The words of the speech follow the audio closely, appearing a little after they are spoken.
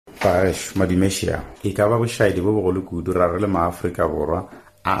Pagash madimeshia e ka ba bošaedi bo bogolo kudu ra re le maAfrika Borwa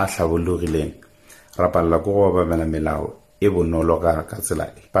a hlabollogileng ra palla go go obamela melao e bonolo ka tsela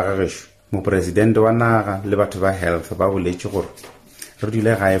e. Pagash mopresidente wa naga le batho ba health ba boletše gore re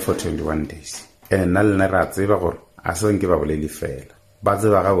dule gae for 21 days ene nna le ra tseba gore a se nke ba bolele fela ba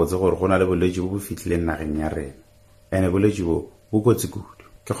tseba ga botse gore go na le boletše bo fitlhileng nageng ya rena ene boletše bo kotsi kudu.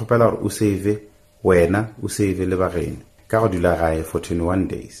 Ke kgopela gore o save wena o save le bageno ka go dula gae for 21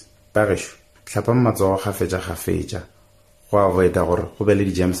 days. Pagash tlhapa matsogo gafetša go avoida gore go be le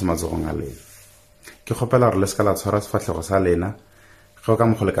di-germs matsogong a lena. Ke kgopela gore le ska la tshwara sefatlhego sa lena go ka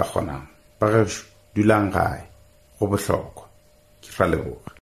mogole ka kgonang. Pagash dulang gae go bohlokwa. Ke ra leboga.